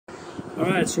All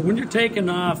right, so when you're taking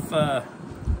off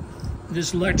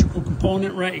this electrical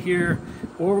component right here,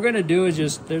 what we're going to do is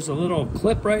just, there's a little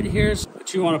clip right here,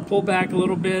 but you want to pull back a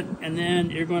little bit, and then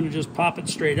you're going to just pop it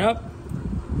straight up.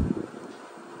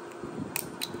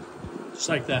 Just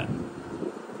like that.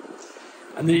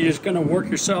 And then you're just going to work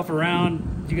yourself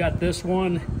around. You got this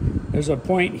one. There's a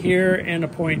point here and a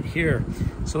point here.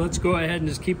 So let's go ahead and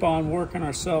just keep on working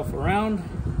ourselves around.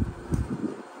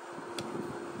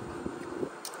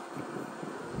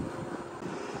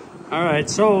 All right,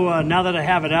 so now that I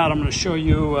have it out, I'm going to show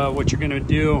you what you're going to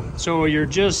do. So you're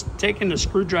just taking the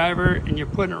screwdriver and you're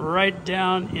putting it right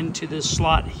down into this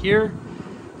slot here.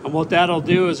 And what that'll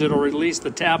do is it'll release the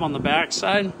tab on the back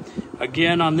side.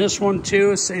 Again, on this one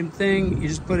too, same thing. You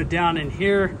just put it down in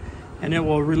here and it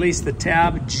will release the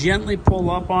tab. Gently pull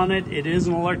up on it. It is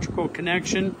an electrical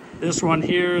connection. This one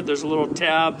here, there's a little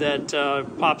tab that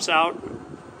pops out.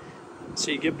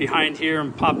 So you get behind here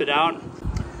and pop it out.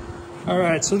 All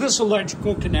right, so this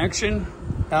electrical connection,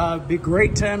 be a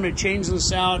great time to change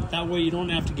this out. That way you don't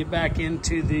have to get back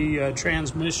into the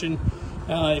transmission.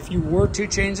 If you were to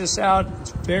change this out,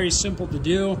 it's very simple to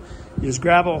do. You just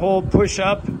grab a hole, push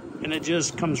up, and it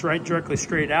just comes right directly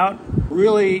straight out.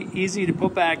 Really easy to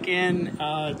put back in.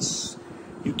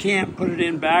 You can't put it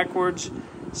in backwards.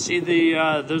 See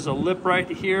there's a lip right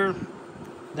here.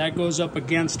 That goes up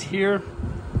against here,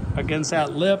 against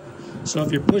that lip. So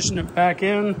if you're pushing it back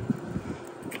in,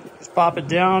 just pop it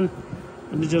down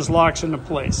and it just locks into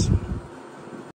place.